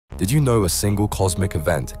Did you know a single cosmic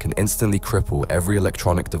event can instantly cripple every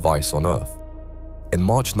electronic device on Earth? In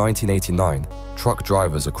March 1989, truck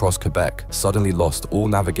drivers across Quebec suddenly lost all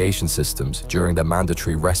navigation systems during their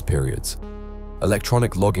mandatory rest periods.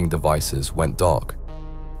 Electronic logging devices went dark.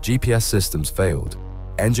 GPS systems failed.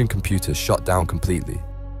 Engine computers shut down completely.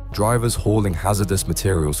 Drivers hauling hazardous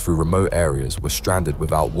materials through remote areas were stranded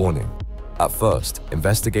without warning. At first,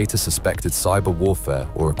 investigators suspected cyber warfare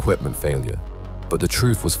or equipment failure. But the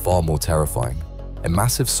truth was far more terrifying. A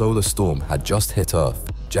massive solar storm had just hit Earth,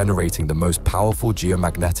 generating the most powerful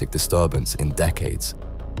geomagnetic disturbance in decades.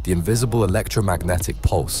 The invisible electromagnetic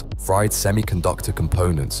pulse fried semiconductor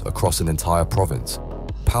components across an entire province.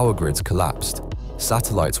 Power grids collapsed.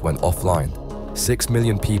 Satellites went offline. 6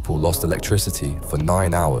 million people lost electricity for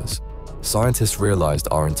 9 hours. Scientists realized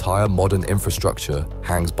our entire modern infrastructure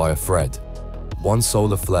hangs by a thread. One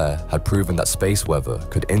solar flare had proven that space weather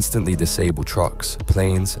could instantly disable trucks,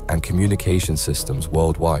 planes, and communication systems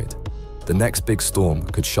worldwide. The next big storm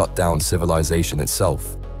could shut down civilization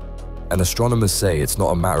itself. And astronomers say it's not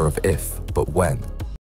a matter of if, but when.